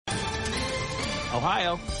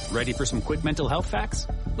Ohio, ready for some quick mental health facts?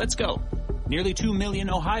 Let's go. Nearly 2 million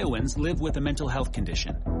Ohioans live with a mental health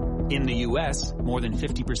condition. In the U.S., more than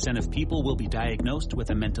 50% of people will be diagnosed with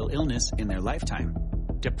a mental illness in their lifetime.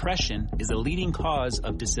 Depression is a leading cause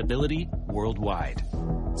of disability worldwide.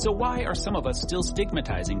 So why are some of us still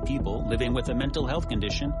stigmatizing people living with a mental health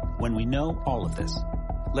condition when we know all of this?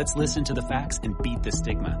 Let's listen to the facts and beat the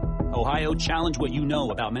stigma. Ohio, challenge what you know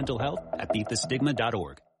about mental health at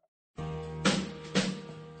beatthestigma.org.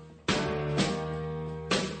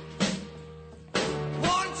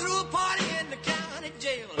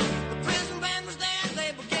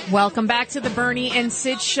 Welcome back to the Bernie and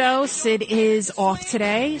Sid show. Sid is off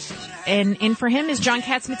today, and in for him is John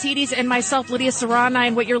Catsimatidis and myself, Lydia Serrana.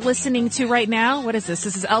 And what you're listening to right now, what is this?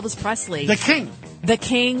 This is Elvis Presley. The King. The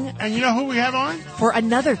King. And you know who we have on? For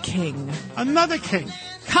another king. Another king.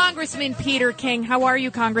 Congressman Peter King. How are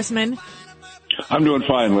you, Congressman? I'm doing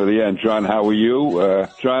fine, Lydia. And John, how are you?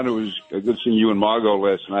 John, it was good seeing you and Margot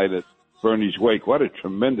last night at Bernie's wake. What a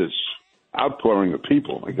tremendous outpouring of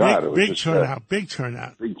people. My God. Big turnout. Big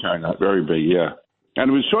turnout. Big turnout. Very big, yeah. And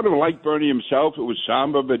it was sort of like Bernie himself. It was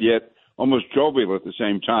somber, but yet almost jovial at the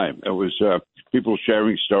same time. It was people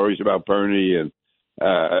sharing stories about Bernie and,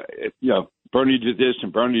 Bernie did this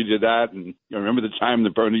and Bernie did that. And remember the time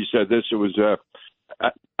that Bernie said this? It was,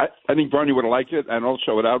 I think Bernie would have liked it. And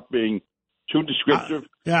also without being too descriptive.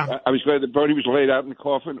 I was glad that Bernie was laid out in the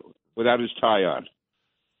coffin without his tie on.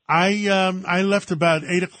 I left about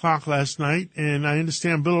 8 o'clock last night, and I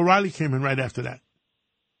understand Bill O'Reilly came in right after that.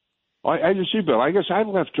 I didn't see Bill. I guess I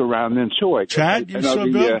left around then, too. Chad, you saw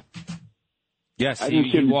Bill? Yes, he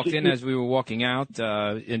walked in as we were walking out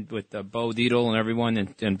with Bo Dietl and everyone,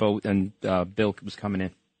 and Bill was coming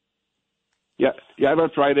in. Yeah, I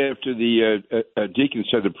left right after the deacon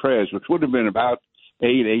said the prayers, which would have been about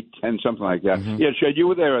 8:10, something like that. Mm-hmm. Yeah, Chad, you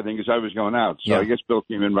were there, I think, as I was going out. So I guess Bill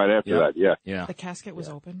came in right after that, Yeah. The casket was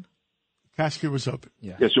open? Casket was open.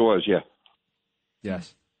 Yeah. Yes, it was, yeah.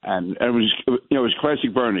 Yes. And it was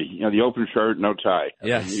classic Bernie. The open shirt, no tie.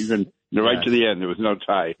 Yes. Even right to the end, there was no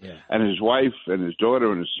tie. Yeah. And his wife and his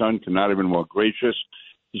daughter and his son could not have been more gracious.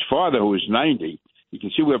 His father, who was 90, you can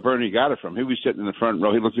see where Bernie got it from. He was sitting in the front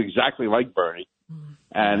row. He looked exactly like Bernie.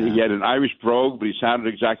 And he had an Irish brogue, but he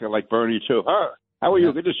sounded exactly like Bernie, too. How are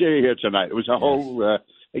you? Good to see you here tonight. It was a whole,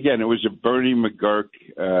 again, it was a Bernie McGurk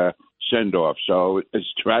send-off. So as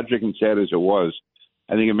tragic and sad as it was,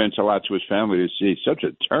 I think it meant a lot to his family to see such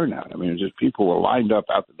a turnout. I mean, just people were lined up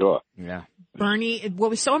out the door. Yeah. Bernie,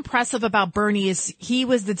 what was so impressive about Bernie is he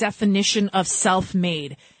was the definition of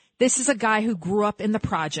self-made. This is a guy who grew up in the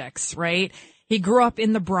projects, right? He grew up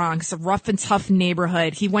in the Bronx, a rough and tough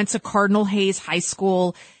neighborhood. He went to Cardinal Hayes High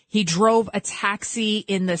School. He drove a taxi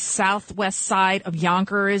in the southwest side of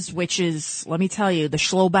Yonkers, which is, let me tell you, the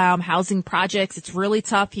Schlobaum housing projects. It's really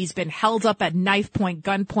tough. He's been held up at knife point,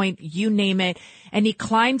 gunpoint, you name it. And he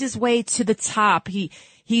climbed his way to the top. He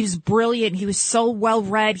was brilliant. He was so well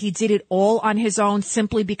read. He did it all on his own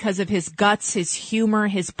simply because of his guts, his humor,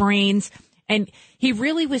 his brains. And he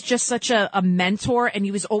really was just such a mentor. And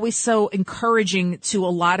he was always so encouraging to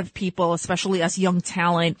a lot of people, especially us young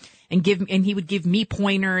talent. And he would give me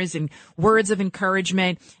pointers and words of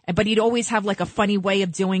encouragement. But he'd always have like a funny way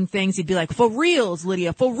of doing things. He'd be like, "For reals,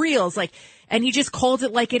 Lydia, for reals." And he just called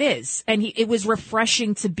it like it is. And it was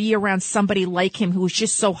refreshing to be around somebody like him who was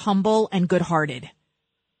just so humble and good-hearted.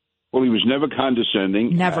 Well, he was never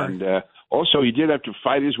condescending. Never. And also, he did have to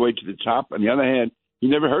fight his way to the top. On the other hand, he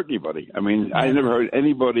never hurt anybody. I mean, I never heard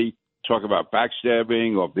anybody talk about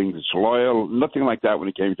backstabbing or being disloyal, nothing like that when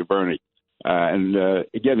it came to Bernie.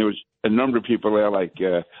 Again, there was a number of people there, like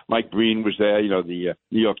Mike Breen was there, the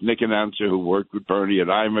New York Knicks announcer who worked with Bernie at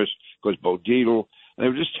Imus, of course, Bo Dietl. And they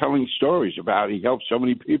were just telling stories about he helped so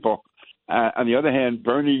many people. On the other hand,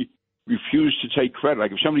 Bernie refused to take credit.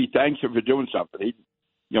 Like if somebody thanked him for doing something,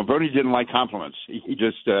 Bernie didn't like compliments. He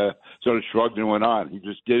just sort of shrugged and went on. He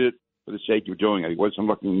just did it for the sake of doing it. He wasn't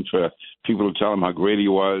looking for people to tell him how great he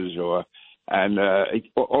was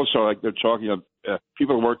also, like they're talking,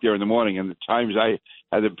 people work there in the morning, and the times I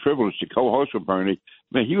had the privilege to co-host with Bernie,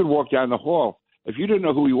 man, he would walk down the hall. If you didn't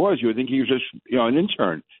know who he was, you would think he was just, an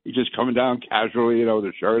intern. He's just coming down casually,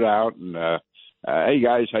 the shirt out, and hey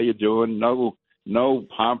guys, how you doing? No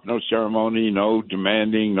pomp, no ceremony, no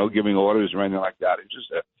demanding, no giving orders or anything like that.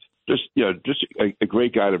 It's just a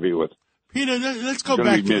great guy to be with. Peter, let's go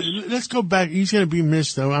back. Let's go back. He's going to be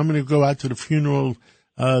missed, though. I'm going to go out to the funeral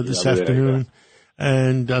this afternoon,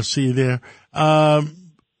 and I'll see you there.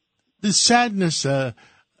 The sadness.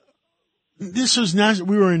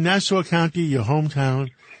 We were in Nassau County, your hometown,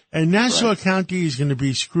 And Nassau County is going to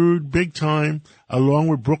be screwed big time, along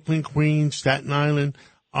with Brooklyn, Queens, Staten Island,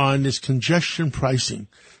 on this congestion pricing.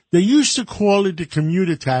 They used to call it the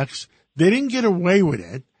commuter tax. They didn't get away with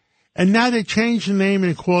it. And now they changed the name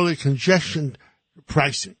and call it congestion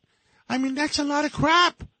pricing. I mean, that's a lot of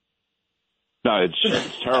crap. No,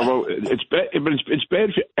 it's terrible. It's bad, but it's bad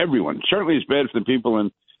for everyone. Certainly it's bad for the people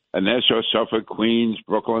in Nassau, Suffolk, Queens,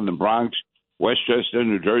 Brooklyn, the Bronx, Westchester,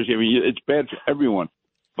 New Jersey. I mean, it's bad for everyone.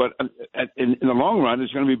 But in the long run,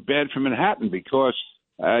 it's going to be bad for Manhattan because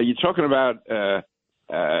you're talking about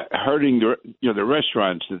hurting the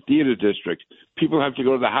restaurants, the theater districts. People have to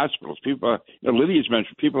go to the hospitals. People, Lydia's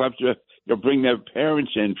mentioned, people have to bring their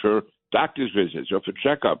parents in for doctor's visits or for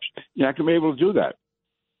checkups. You're not going to be able to do that.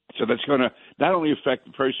 So that's going to not only affect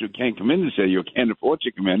the person who can't come in the city or can't afford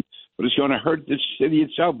to come in, but it's going to hurt the city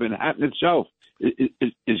itself. Manhattan itself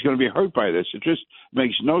is going to be hurt by this. It just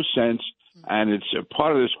makes no sense, and it's a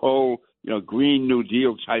part of this whole Green New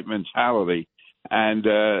Deal type mentality. And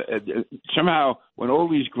somehow, when all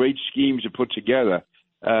these great schemes are put together,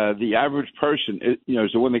 the average person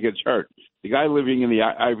is the one that gets hurt. The guy living in the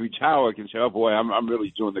ivory tower can say, "Oh boy, I'm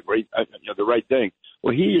really doing the right thing."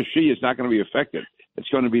 Well, he or she is not going to be affected. It's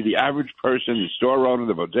going to be the average person, the store owner,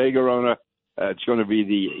 the bodega owner. It's going to be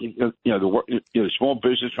the small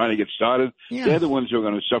business trying to get started. Yeah. They're the ones who are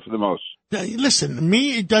going to suffer the most. Listen,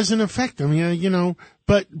 me, it doesn't affect them.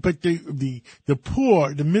 But the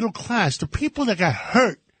poor, the middle class, the people that got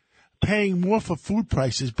hurt, paying more for food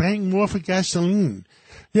prices, paying more for gasoline.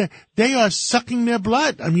 Yeah, they are sucking their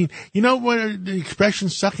blood. I mean, you know what the expression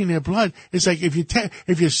 "sucking their blood" is like? If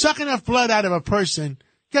you suck enough blood out of a person,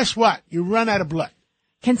 guess what? You run out of blood.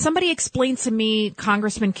 Can somebody explain to me,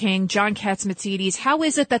 Congressman King, John Catsimatidis, how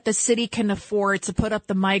is it that the city can afford to put up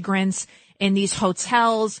the migrants in these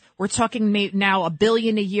hotels? We're talking now $1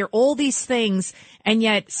 billion a year, all these things, and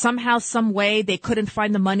yet somehow, some way, they couldn't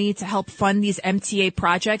find the money to help fund these MTA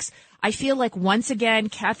projects. I feel like once again,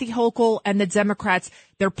 Kathy Hochul and the Democrats,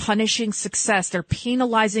 they're punishing success. They're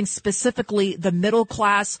penalizing specifically the middle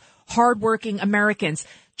class, hardworking Americans.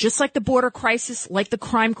 Just like the border crisis, like the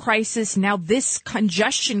crime crisis, now this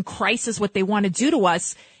congestion crisis, what they want to do to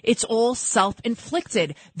us, it's all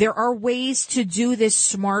self-inflicted. There are ways to do this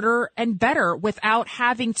smarter and better without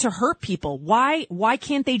having to hurt people. Why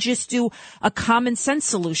can't they just do a common sense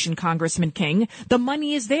solution, Congressman King? The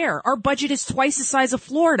money is there. Our budget is twice the size of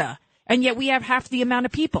Florida, and yet we have half the amount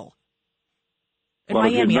of people. In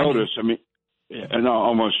Miami, if you notice,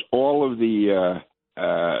 almost all of the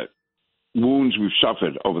wounds we've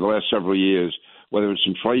suffered over the last several years, whether it's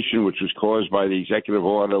inflation, which was caused by the executive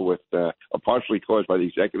order, or partially caused by the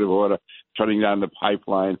executive order, shutting down the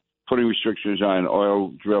pipeline, putting restrictions on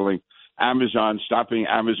oil drilling, Amazon, stopping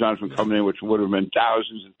Amazon from coming in, which would have meant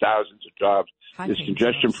thousands and thousands of jobs, this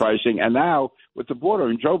congestion pricing. And now with the border,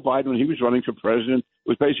 and Joe Biden, when he was running for president,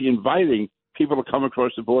 was basically inviting people to come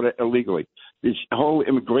across the border illegally. This whole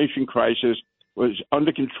immigration crisis was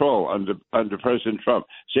under control under President Trump.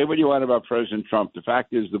 Say what you want about President Trump. The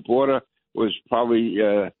fact is the border was probably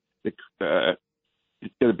the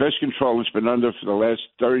best control it's been under for the last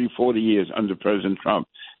 30, 40 years under President Trump.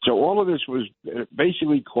 So all of this was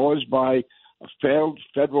basically caused by failed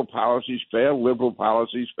federal policies, failed liberal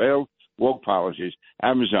policies, failed woke policies.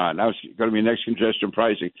 Amazon, now it's going to be next congestion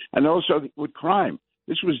pricing. And also with crime.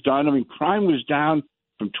 This was done. Crime was down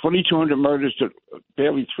from 2,200 murders to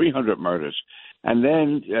barely 300 murders. And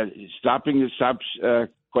then stopping the stops,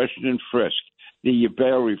 question and frisk, the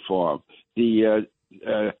bail reform, the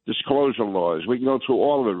disclosure laws. We can go through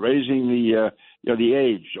all of it, raising the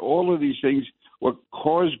age. All of these things were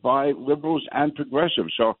caused by liberals and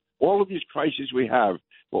progressives. So all of these crises we have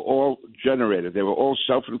were all generated. They were all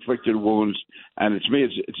self-inflicted wounds. And to me,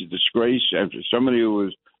 it's a disgrace. And for somebody who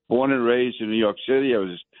was born and raised in New York City, I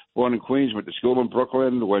was born in Queens, went to school in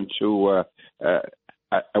Brooklyn, went to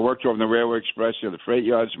I worked over on the Railway Express, the freight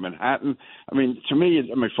yards in Manhattan. To me,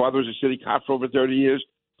 my father was a city cop for over 30 years.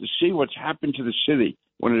 To see what's happened to the city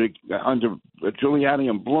when under Giuliani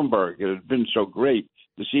and Bloomberg, it had been so great.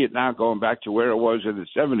 To see it now going back to where it was in the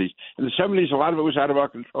 70s. In the 70s, a lot of it was out of our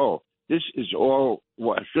control. This is all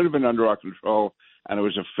what should have been under our control, and it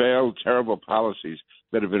was a failed, terrible policies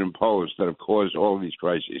that have been imposed that have caused all of these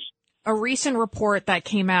crises. A recent report that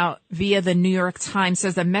came out via the New York Times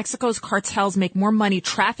says that Mexico's cartels make more money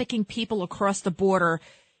trafficking people across the border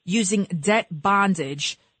using debt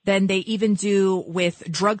bondage than they even do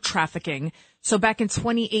with drug trafficking. So back in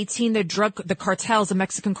 2018, the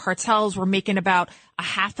Mexican cartels were making about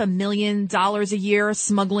 $500,000 a year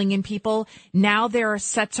smuggling in people. Now they're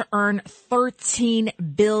set to earn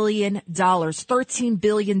 $13 billion. $13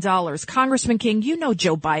 billion. Congressman King, you know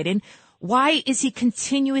Joe Biden. Why is he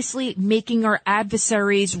continuously making our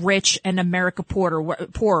adversaries rich and America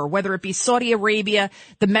poorer, whether it be Saudi Arabia,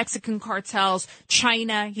 the Mexican cartels,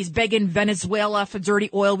 China? He's begging Venezuela for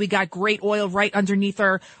dirty oil. We got great oil right underneath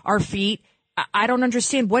our feet. I don't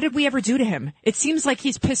understand. What did we ever do to him? It seems like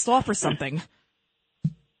he's pissed off or something.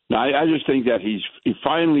 No, I just think that he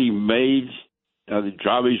finally made the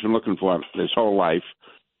job he's been looking for his whole life.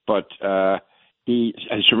 But he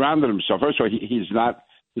has surrounded himself. First of all, he's not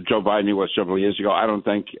the Joe Biden he was several years ago. I don't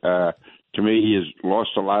think, to me, he has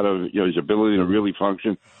lost a lot of his ability to really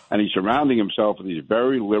function. And he's surrounding himself with these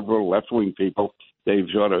very liberal, left-wing people. They've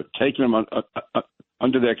sort of taken him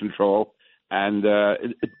under their control. And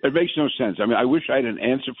it makes no sense. I mean, I wish I had an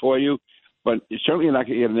answer for you, but certainly you're not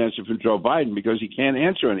going to get an answer from Joe Biden because he can't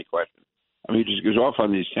answer any question. I mean, he just goes off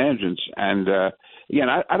on these tangents. And, again,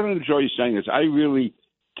 I don't enjoy you saying this. I really,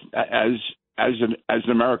 as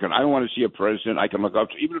an American, I want to see a president I can look up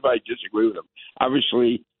to, even if I disagree with him.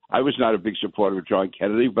 Obviously, I was not a big supporter of John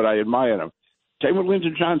Kennedy, but I admire him. Same with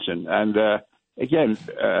Lyndon Johnson. And, again,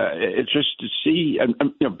 it's just to see,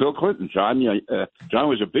 and Bill Clinton, John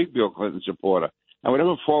was a big Bill Clinton supporter. And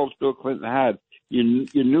whatever faults Bill Clinton had, you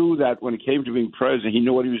knew that when it came to being president, he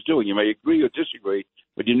knew what he was doing. You may agree or disagree,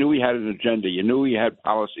 but you knew he had an agenda. You knew he had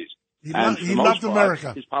policies. He loved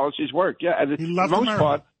America. His policies worked, yeah. And he loved for the most America.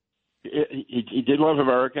 part, he did love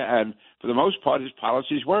America, and for the most part, his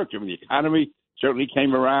policies worked. I mean, the economy certainly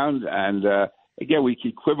came around, and again, we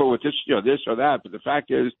could quibble with this or that, but the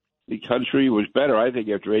fact is, the country was better, I think,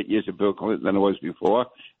 after 8 years of Bill Clinton than it was before.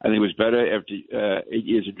 I think it was better after 8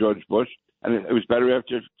 years of George Bush, and it was better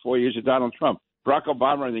after 4 years of Donald Trump. Barack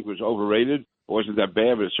Obama, I think, was overrated. It wasn't that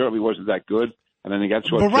bad, but it certainly wasn't that good. And I think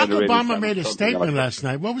that's what Barack Obama made a statement last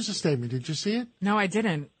night. What was the statement? Did you see it? No, I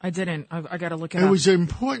didn't. I got to look it up. It was an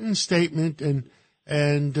important statement, and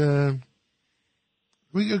go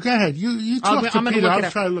ahead. You talk to Peter. I'll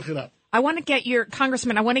try to look it up. I want to get your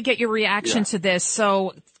reaction to this.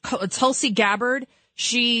 So Tulsi Gabbard,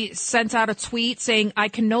 she sent out a tweet saying, I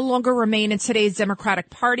can no longer remain in today's Democratic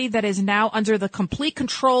Party that is now under the complete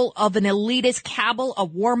control of an elitist cabal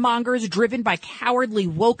of warmongers driven by cowardly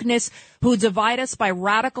wokeness who divide us by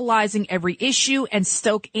radicalizing every issue and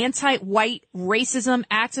stoke anti-white racism,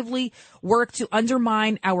 actively work to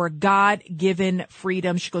undermine our God-given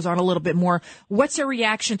freedom. She goes on a little bit more. What's your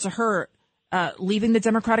reaction to her leaving the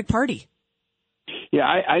Democratic Party? Yeah,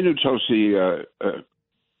 I knew Tulsi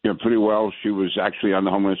pretty well. She was actually on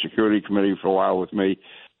the Homeland Security Committee for a while with me.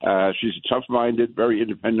 She's a tough-minded, very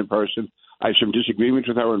independent person. I have some disagreements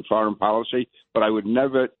with her in foreign policy, but I would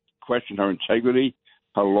never question her integrity,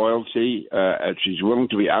 her loyalty. She's willing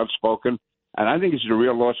to be outspoken, and I think it's a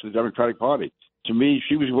real loss for the Democratic Party. To me,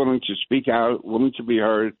 she was willing to speak out, willing to be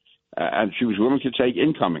heard, and she was willing to take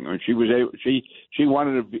incoming. I mean, she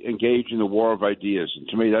wanted to engage in the war of ideas, and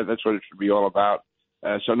to me, that's what it should be all about.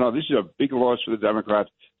 So, no, this is a big loss for the Democrats.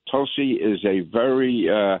 Tulsi is a very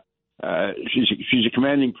she's a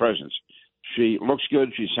commanding presence. She looks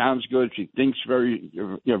good. She sounds good. She thinks very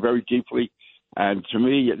deeply. And to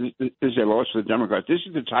me, this is a loss for the Democrats. This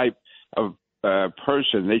is the type of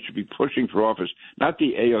person they should be pushing for office, not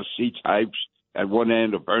the AOC types at one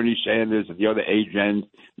end or Bernie Sanders at the other age end.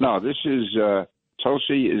 No, this is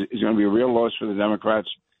Tulsi is going to be a real loss for the Democrats,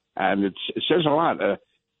 and it says a lot.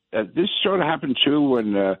 This sort of happened, too,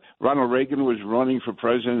 when Ronald Reagan was running for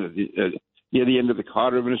president near the end of the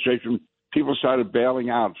Carter administration. People started bailing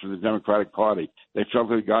out from the Democratic Party. They felt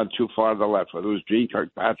they had gone too far to the left, whether it was Gene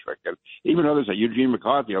Kirkpatrick. And even others like Eugene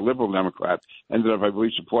McCarthy, a liberal Democrat, ended up, I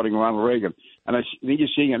believe, supporting Ronald Reagan. And I think you're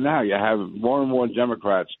seeing it now. You have more and more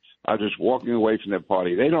Democrats are just walking away from their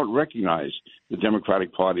party. They don't recognize the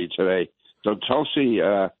Democratic Party today. So Tulsi,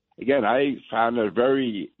 again, I found her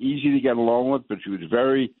very easy to get along with, but she was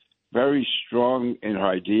very, very strong in her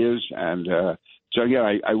ideas. And so,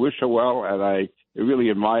 again, I wish her well, and I really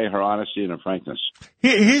admire her honesty and her frankness.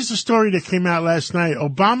 Here's the story that came out last night.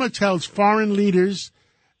 Obama tells foreign leaders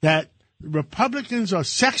that Republicans are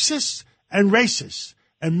sexist and racist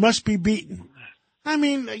and must be beaten. I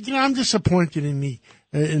mean, I'm disappointed in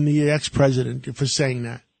the ex-president for saying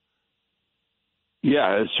that.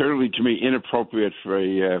 Yeah, it's certainly, to me, inappropriate for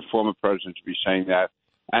a former president to be saying that.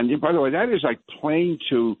 And by the way, that is like playing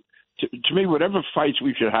to me, whatever fights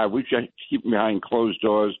we should have, we should keep them behind closed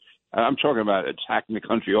doors. I'm talking about attacking the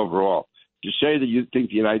country overall. To say that you think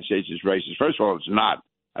the United States is racist, first of all, it's not.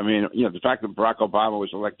 I mean, the fact that Barack Obama was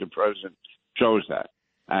elected president shows that.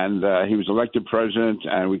 And he was elected president,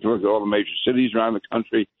 and we can look at all the major cities around the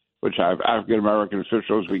country, which have African-American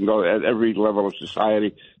officials. We can go at every level of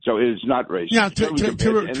society. So it is not racist. Now,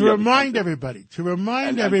 to remind everybody,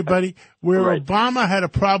 where right. Obama had a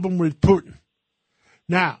problem with Putin.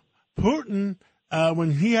 Now, Putin,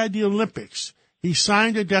 when he had the Olympics, he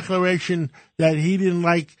signed a declaration that he didn't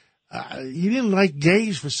like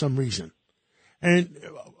gays for some reason. And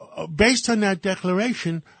based on that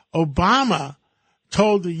declaration, Obama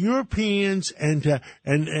told the Europeans and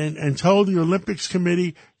told the Olympics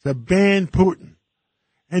Committee to ban Putin.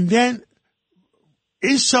 And then,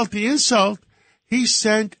 insult to insult, he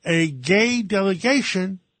sent a gay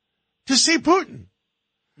delegation to see Putin.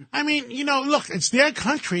 I mean, look, it's their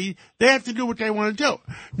country. They have to do what they want to do.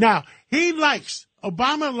 Now,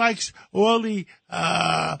 Obama likes all the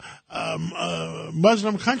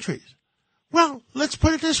Muslim countries. Well, let's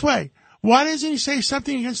put it this way. Why doesn't he say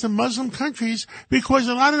something against the Muslim countries? Because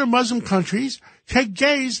a lot of the Muslim countries take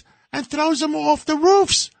gays and throws them off the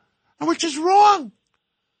roofs, which is wrong.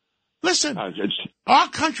 Listen, our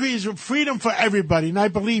country is freedom for everybody, and I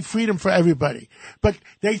believe freedom for everybody. But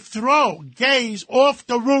they throw gays off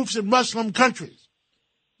the roofs in Muslim countries.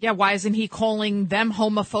 Yeah, why isn't he calling them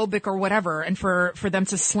homophobic or whatever, and for them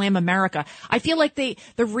to slam America? I feel like the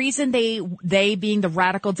reason they being the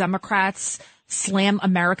radical Democrats slam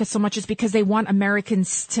America so much is because they want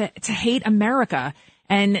Americans to hate America,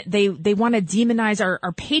 and they want to demonize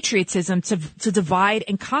our patriotism to divide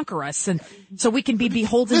and conquer us, and so we can be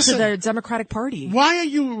beholden to the Democratic Party. Why are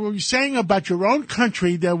you saying about your own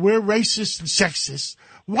country that we're racist and sexist?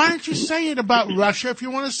 Why don't you say it about Russia if you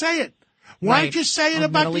want to say it? Why don't you say it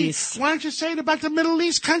about Why don't you say it about the Middle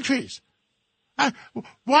East countries? Why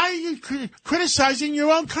are you criticizing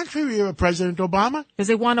your own country, President Obama? Because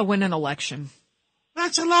they want to win an election.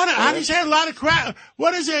 That's a lot of. How do you say a lot of crap?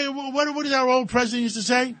 What is it? What did our old president used to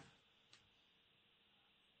say?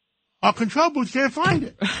 Our control booth can't find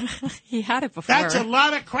it. He had it before. That's a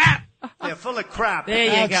lot of crap. They're full of crap.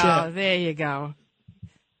 There you go. There you go.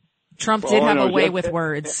 Trump did have a way with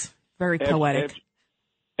words. Very poetic.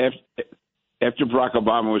 After Barack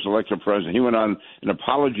Obama was elected president, he went on an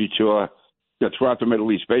apology tour throughout the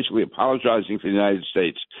Middle East, basically apologizing for the United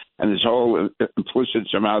States. And this whole implicit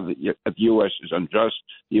somehow that the U.S. is unjust,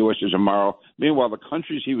 the U.S. is immoral. Meanwhile, the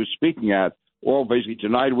countries he was speaking at all basically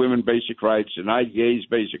denied women basic rights, denied gays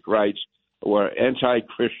basic rights, were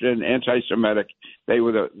anti-Christian, anti-Semitic. They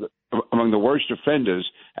were among the worst offenders,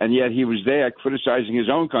 and yet he was there criticizing his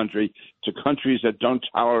own country to countries that don't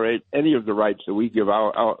tolerate any of the rights that we give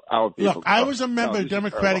our people. Look, I was a member of the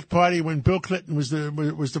Democratic Party when Bill Clinton was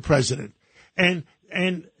the president. And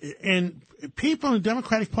people in the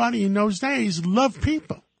Democratic Party in those days loved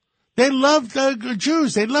people. They loved the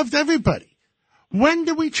Jews. They loved everybody. When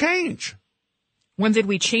did we change? When did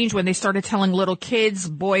we change? When they started telling little kids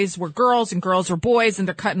boys were girls and girls were boys, and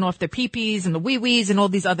they're cutting off their pee-pees and the wee-wees and all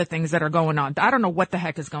these other things that are going on. I don't know what the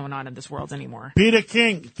heck is going on in this world anymore. Peter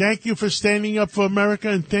King, thank you for standing up for America,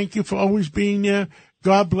 and thank you for always being there.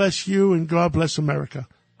 God bless you, and God bless America.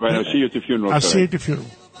 Right, I'll see you at the funeral. I'll see you at the funeral.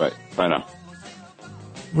 Right, bye now.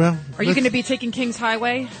 Well, are you going to be taking King's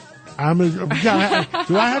Highway? Do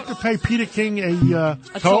I have to pay Peter King a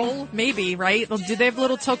toll? Maybe, right? Do they have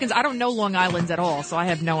little tokens? I don't know Long Island at all, so I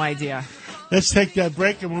have no idea. Let's take that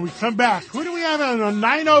break, and when we come back, who do we have on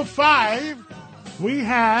 905? We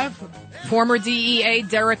have former DEA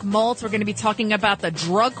Derek Maltz. We're going to be talking about the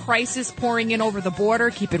drug crisis pouring in over the border.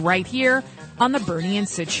 Keep it right here on the Bernie and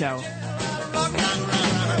Sid Show.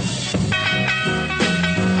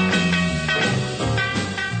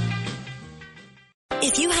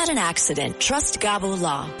 If you had an accident, trust Gabo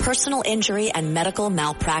Law, personal injury and medical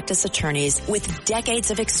malpractice attorneys with decades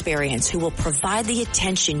of experience who will provide the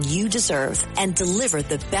attention you deserve and deliver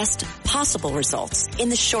the best possible results in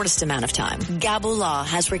the shortest amount of time. Gabo Law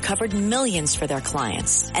has recovered millions for their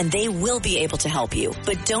clients, and they will be able to help you.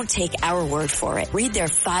 But don't take our word for it. Read their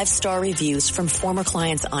 5-star reviews from former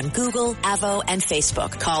clients on Google, Avo, and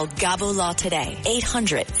Facebook. Call Gabo Law today,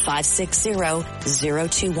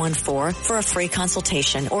 800-560-0214 for a free consultation,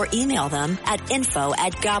 or email them at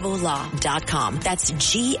info@gabolaw.com. That's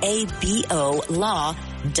GABO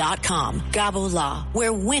law.com. Gabo Law,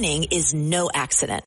 where winning is no accident.